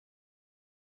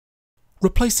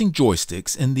Replacing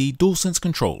joysticks in the DualSense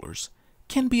controllers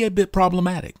can be a bit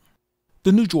problematic.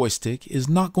 The new joystick is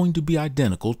not going to be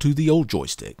identical to the old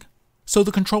joystick, so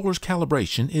the controller's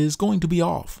calibration is going to be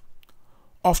off.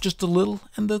 Off just a little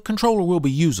and the controller will be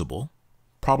usable.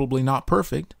 Probably not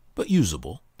perfect, but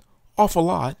usable. Off a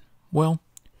lot, well,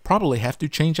 probably have to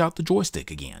change out the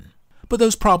joystick again. But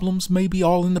those problems may be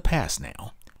all in the past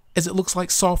now, as it looks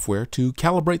like software to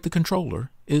calibrate the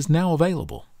controller is now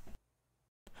available.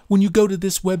 When you go to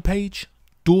this webpage,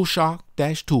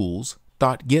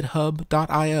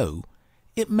 DualShock-tools.github.io,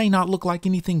 it may not look like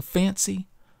anything fancy,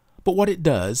 but what it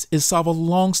does is solve a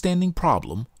long-standing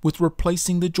problem with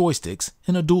replacing the joysticks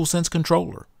in a DualSense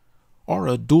controller, or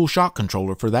a DualShock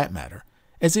controller for that matter,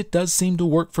 as it does seem to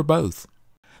work for both.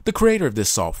 The creator of this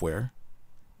software,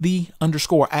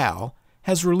 the_al,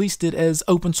 has released it as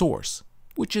open source,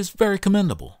 which is very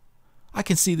commendable. I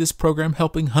can see this program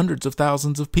helping hundreds of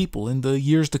thousands of people in the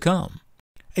years to come.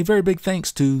 A very big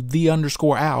thanks to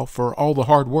the_al for all the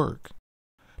hard work.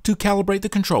 To calibrate the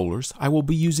controllers, I will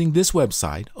be using this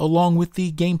website along with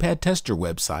the Gamepad Tester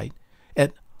website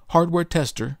at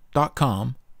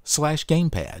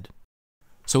hardwaretester.com/gamepad.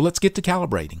 So let's get to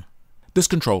calibrating. This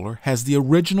controller has the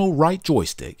original right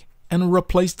joystick and a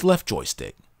replaced left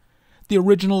joystick. The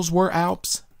originals were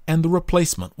Alps and the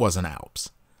replacement was an Alps.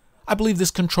 I believe this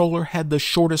controller had the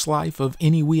shortest life of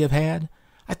any we have had.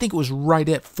 I think it was right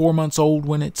at 4 months old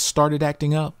when it started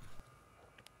acting up.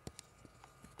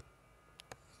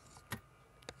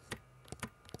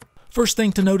 First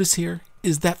thing to notice here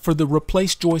is that for the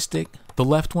replaced joystick, the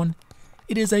left one,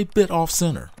 it is a bit off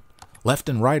center. Left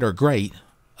and right are great,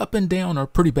 up and down are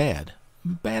pretty bad.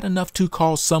 Bad enough to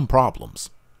cause some problems.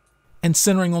 And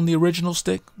centering on the original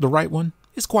stick, the right one,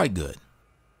 is quite good.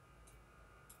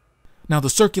 Now the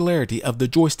circularity of the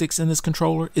joysticks in this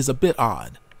controller is a bit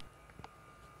odd.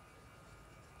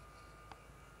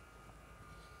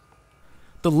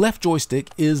 The left joystick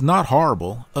is not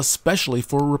horrible, especially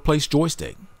for a replaced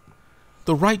joystick.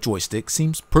 The right joystick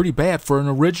seems pretty bad for an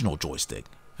original joystick,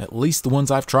 at least the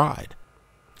ones I've tried.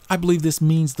 I believe this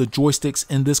means the joysticks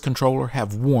in this controller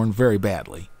have worn very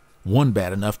badly, one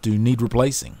bad enough to need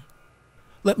replacing.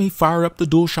 Let me fire up the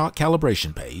DualShock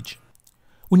calibration page.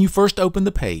 When you first open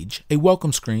the page, a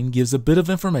welcome screen gives a bit of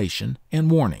information and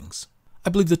warnings. I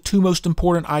believe the two most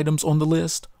important items on the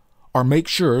list are make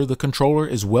sure the controller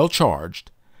is well charged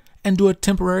and do a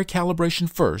temporary calibration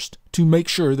first to make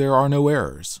sure there are no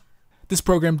errors. This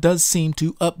program does seem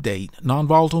to update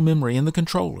non-volatile memory in the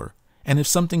controller, and if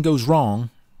something goes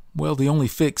wrong, well, the only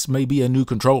fix may be a new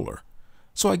controller.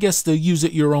 So I guess the use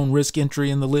at your own risk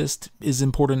entry in the list is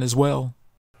important as well.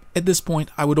 At this point,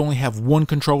 I would only have one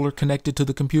controller connected to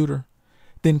the computer,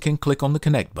 then can click on the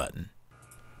Connect button.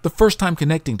 The first time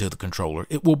connecting to the controller,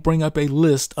 it will bring up a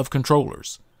list of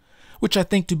controllers, which I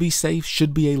think to be safe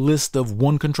should be a list of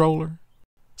one controller.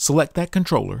 Select that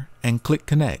controller and click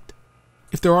Connect.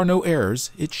 If there are no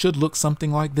errors, it should look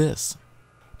something like this.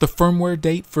 The firmware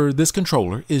date for this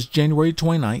controller is January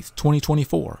 29th,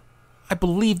 2024. I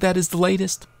believe that is the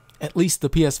latest. At least the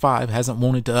PS5 hasn't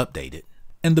wanted to update it.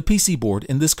 And the PC board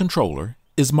in this controller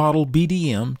is model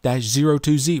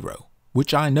BDM-020,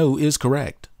 which I know is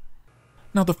correct.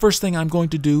 Now the first thing I'm going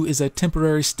to do is a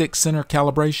temporary stick center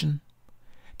calibration.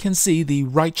 Can see the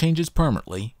right changes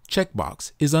permanently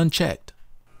checkbox is unchecked.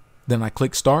 Then I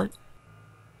click Start.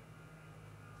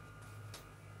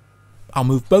 I'll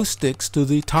move both sticks to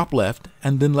the top left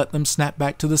and then let them snap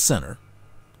back to the center.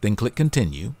 Then click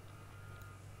Continue.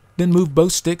 Then move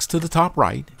both sticks to the top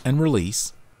right and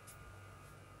release.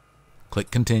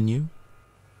 Click Continue.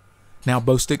 Now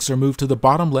both sticks are moved to the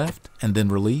bottom left and then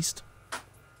released.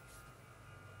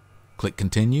 Click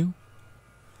Continue.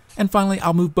 And finally,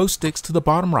 I'll move both sticks to the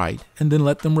bottom right and then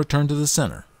let them return to the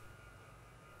center.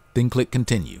 Then click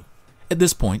Continue. At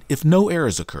this point, if no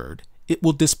errors occurred, it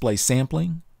will display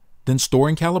sampling, then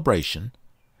storing calibration,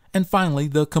 and finally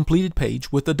the completed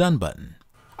page with the Done button.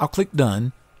 I'll click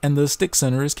Done and the stick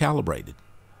center is calibrated.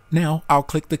 Now I'll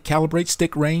click the Calibrate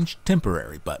Stick Range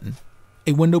Temporary button.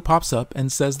 A window pops up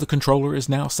and says the controller is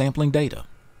now sampling data.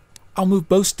 I'll move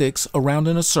both sticks around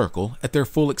in a circle at their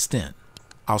full extent.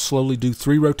 I'll slowly do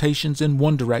 3 rotations in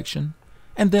one direction,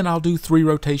 and then I'll do 3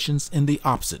 rotations in the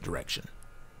opposite direction.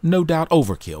 No doubt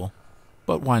overkill,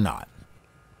 but why not?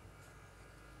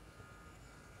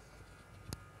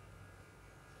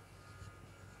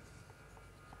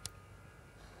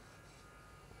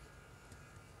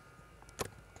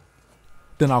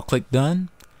 Then I'll click Done.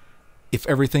 If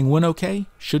everything went okay,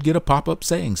 should get a pop-up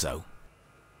saying so.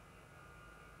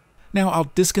 Now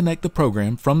I'll disconnect the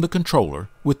program from the controller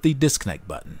with the Disconnect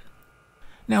button.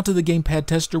 Now to the Gamepad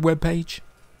Tester webpage.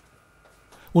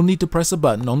 we'll need to press a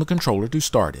button on the controller to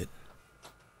start it.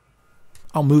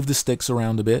 I'll move the sticks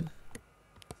around a bit.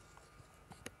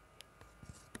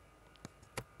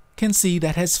 Can see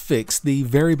that has fixed the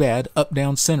very bad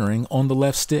up-down centering on the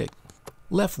left stick.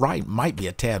 Left-right might be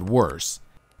a tad worse.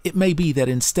 It may be that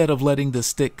instead of letting the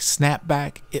stick snap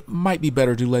back, it might be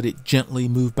better to let it gently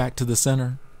move back to the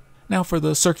center. Now for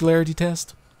the circularity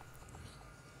test.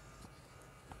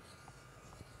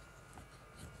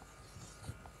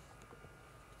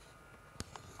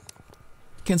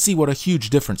 Can see what a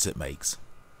huge difference it makes.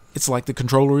 It's like the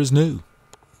controller is new.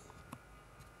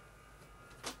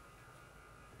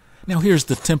 Now here's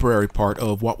the temporary part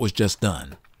of what was just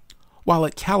done. While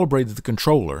it calibrated the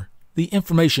controller, the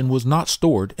information was not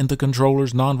stored in the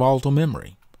controller's non-volatile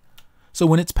memory. So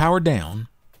when it's powered down,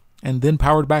 and then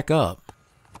powered back up,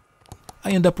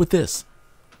 I end up with this.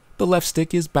 The left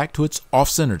stick is back to its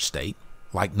off-centered state,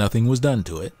 like nothing was done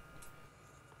to it.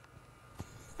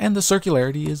 And the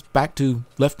circularity is back to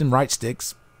left and right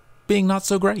sticks being not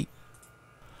so great.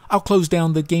 I'll close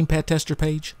down the gamepad tester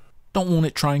page. Don't want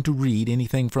it trying to read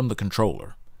anything from the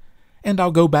controller. And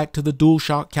I'll go back to the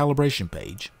DualShock calibration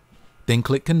page. Then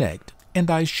click Connect, and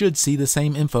I should see the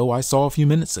same info I saw a few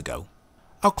minutes ago.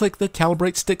 I'll click the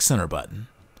Calibrate Stick Center button,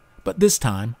 but this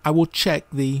time I will check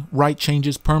the Right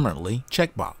Changes Permanently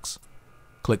checkbox.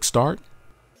 Click Start,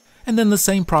 and then the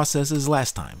same process as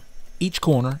last time. Each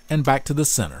corner and back to the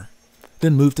center,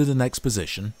 then move to the next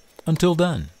position until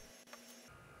done.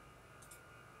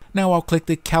 Now I'll click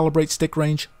the Calibrate Stick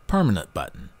Range Permanent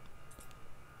button.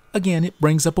 Again, it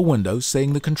brings up a window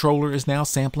saying the controller is now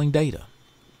sampling data.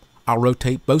 I'll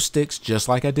rotate both sticks just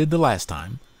like I did the last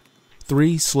time,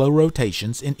 3 slow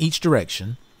rotations in each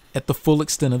direction at the full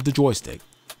extent of the joystick,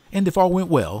 and if all went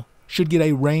well, should get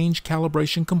a Range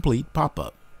Calibration Complete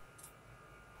pop-up.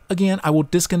 Again, I will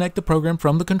disconnect the program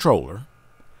from the controller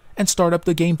and start up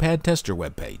the gamepad tester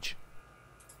webpage.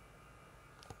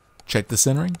 Check the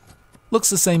centering. Looks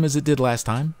the same as it did last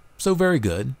time, so very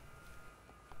good.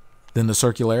 Then the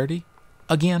circularity.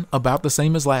 Again, about the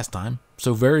same as last time,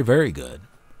 so very, very good.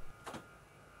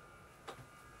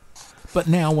 But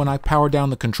now when I power down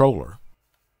the controller,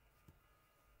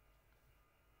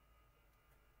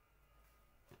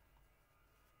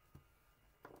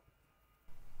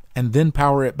 and then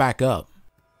power it back up,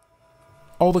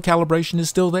 all the calibration is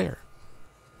still there.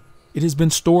 It has been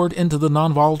stored into the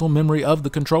non-volatile memory of the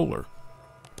controller.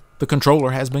 The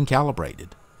controller has been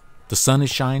calibrated. The sun is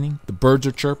shining, the birds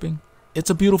are chirping. It's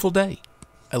a beautiful day,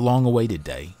 a long-awaited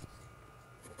day.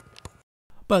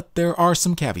 But there are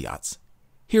some caveats.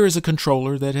 Here is a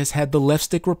controller that has had the left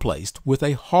stick replaced with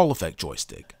a Hall effect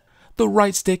joystick. The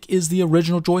right stick is the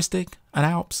original joystick, an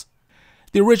Alps.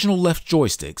 The original left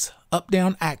joystick's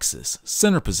up-down axis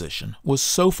center position was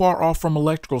so far off from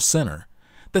electrical center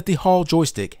that the Hall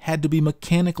joystick had to be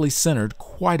mechanically centered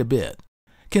quite a bit.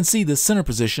 Can see the center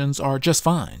positions are just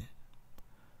fine.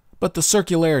 But the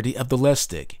circularity of the left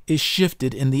stick is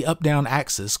shifted in the up-down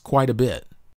axis quite a bit.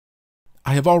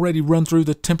 I have already run through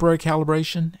the temporary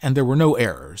calibration and there were no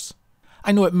errors.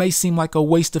 I know it may seem like a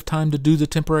waste of time to do the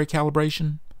temporary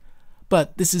calibration,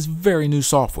 but this is very new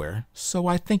software, so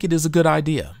I think it is a good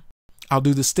idea. I'll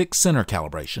do the stick center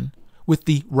calibration with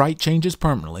the Right Changes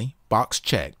Permanently box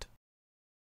checked.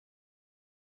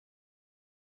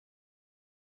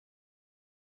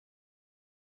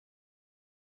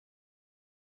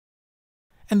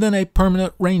 And then a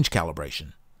permanent range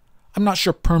calibration. I'm not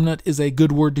sure permanent is a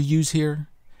good word to use here.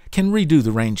 Can redo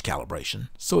the range calibration,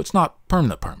 so it's not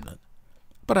permanent.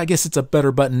 But I guess it's a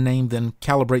better button name than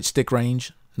Calibrate Stick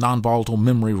Range, non-volatile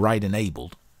memory write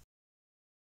enabled.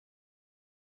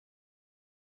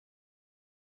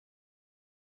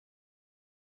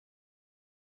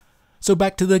 So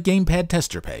back to the gamepad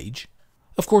tester page.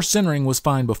 Of course centering was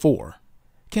fine before.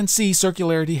 Can see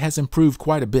circularity has improved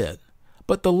quite a bit,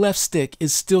 but the left stick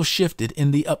is still shifted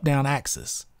in the up-down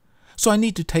axis. So I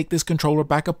need to take this controller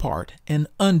back apart and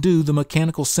undo the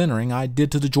mechanical centering I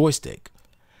did to the joystick.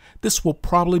 This will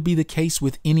probably be the case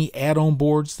with any add-on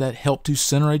boards that help to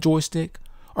center a joystick,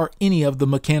 or any of the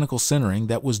mechanical centering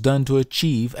that was done to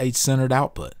achieve a centered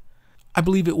output. I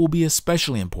believe it will be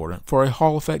especially important for a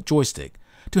Hall effect joystick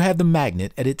to have the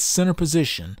magnet at its center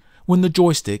position when the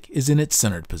joystick is in its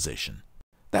centered position.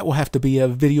 That will have to be a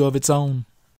video of its own.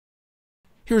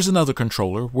 Here's another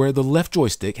controller where the left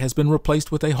joystick has been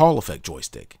replaced with a Hall effect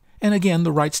joystick, and again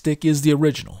the right stick is the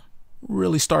original.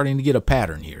 Really starting to get a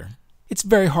pattern here. It's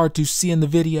very hard to see in the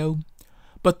video,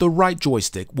 but the right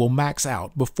joystick will max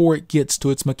out before it gets to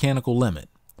its mechanical limit.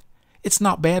 It's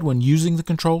not bad when using the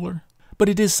controller, but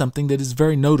it is something that is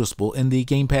very noticeable in the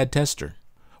gamepad tester.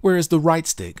 whereas the right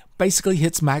stick basically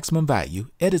hits maximum value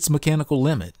at its mechanical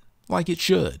limit, like it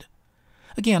should.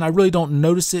 Again, I really don't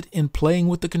notice it in playing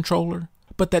with the controller,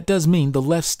 but that does mean the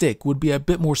left stick would be a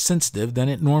bit more sensitive than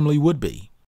it normally would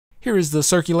be. Here is the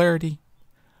circularity.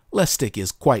 Left stick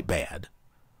is quite bad,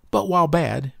 but while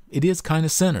bad, it is kind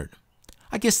of centered.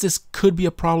 I guess this could be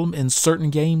a problem in certain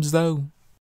games though.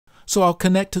 So I'll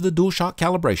connect to the DualShock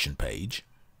calibration page.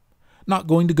 Not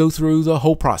going to go through the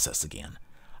whole process again.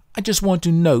 I just want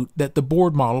to note that the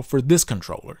board model for this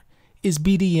controller is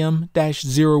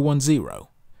BDM-010.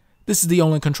 This is the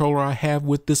only controller I have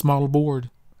with this model board.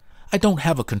 I don't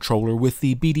have a controller with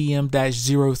the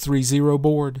BDM-030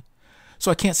 board,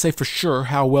 so I can't say for sure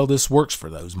how well this works for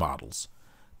those models,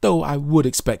 though I would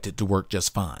expect it to work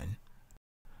just fine.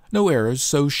 No errors,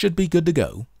 so should be good to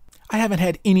go. I haven't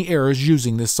had any errors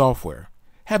using this software.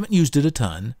 Haven't used it a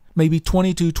ton, maybe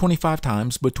 20 to 25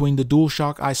 times between the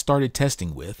DualShock I started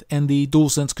testing with and the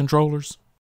DualSense controllers.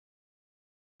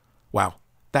 Wow,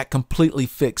 that completely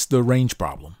fixed the range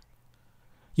problem.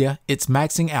 Yeah, it's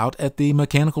maxing out at the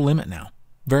mechanical limit now.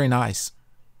 Very nice.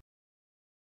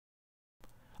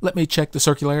 Let me check the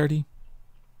circularity.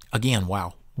 Again,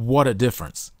 wow, what a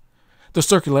difference. The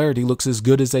circularity looks as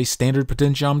good as a standard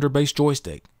potentiometer-based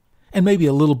joystick, and maybe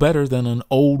a little better than an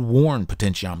old, worn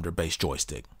potentiometer-based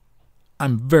joystick.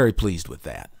 I'm very pleased with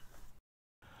that.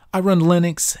 I run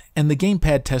Linux, and the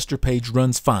gamepad tester page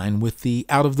runs fine with the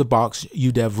out-of-the-box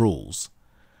UDEV rules.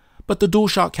 But the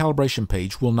DualShock calibration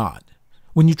page will not.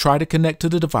 When you try to connect to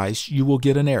the device, you will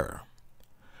get an error.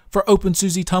 For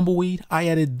OpenSUSE Tumbleweed, I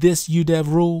added this UDEV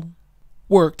rule.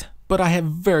 Worked, but I have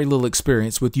very little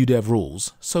experience with UDEV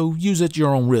rules, so use at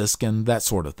your own risk and that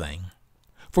sort of thing.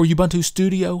 For Ubuntu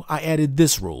Studio, I added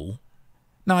this rule.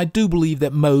 Now I do believe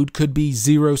that mode could be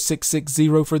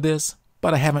 0660 for this,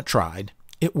 but I haven't tried.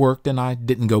 It worked and I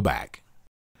didn't go back.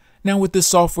 Now with this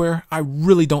software, I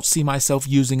really don't see myself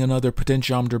using another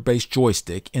potentiometer-based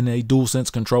joystick in a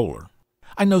DualSense controller.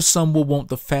 I know some will want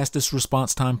the fastest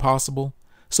response time possible,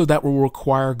 so that will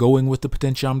require going with the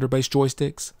potentiometer-based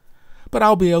joysticks, but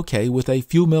I'll be okay with a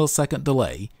few millisecond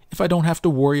delay if I don't have to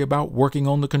worry about working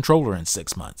on the controller in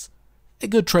 6 months. A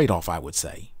good trade-off, I would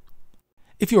say.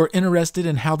 If you are interested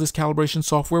in how this calibration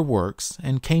software works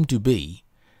and came to be,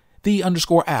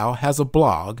 the_owl has a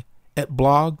blog at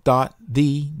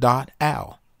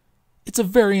blog.the.owl. It's a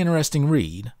very interesting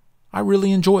read. I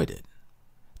really enjoyed it.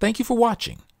 Thank you for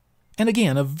watching. And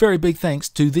again, a very big thanks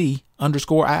to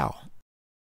the_owl.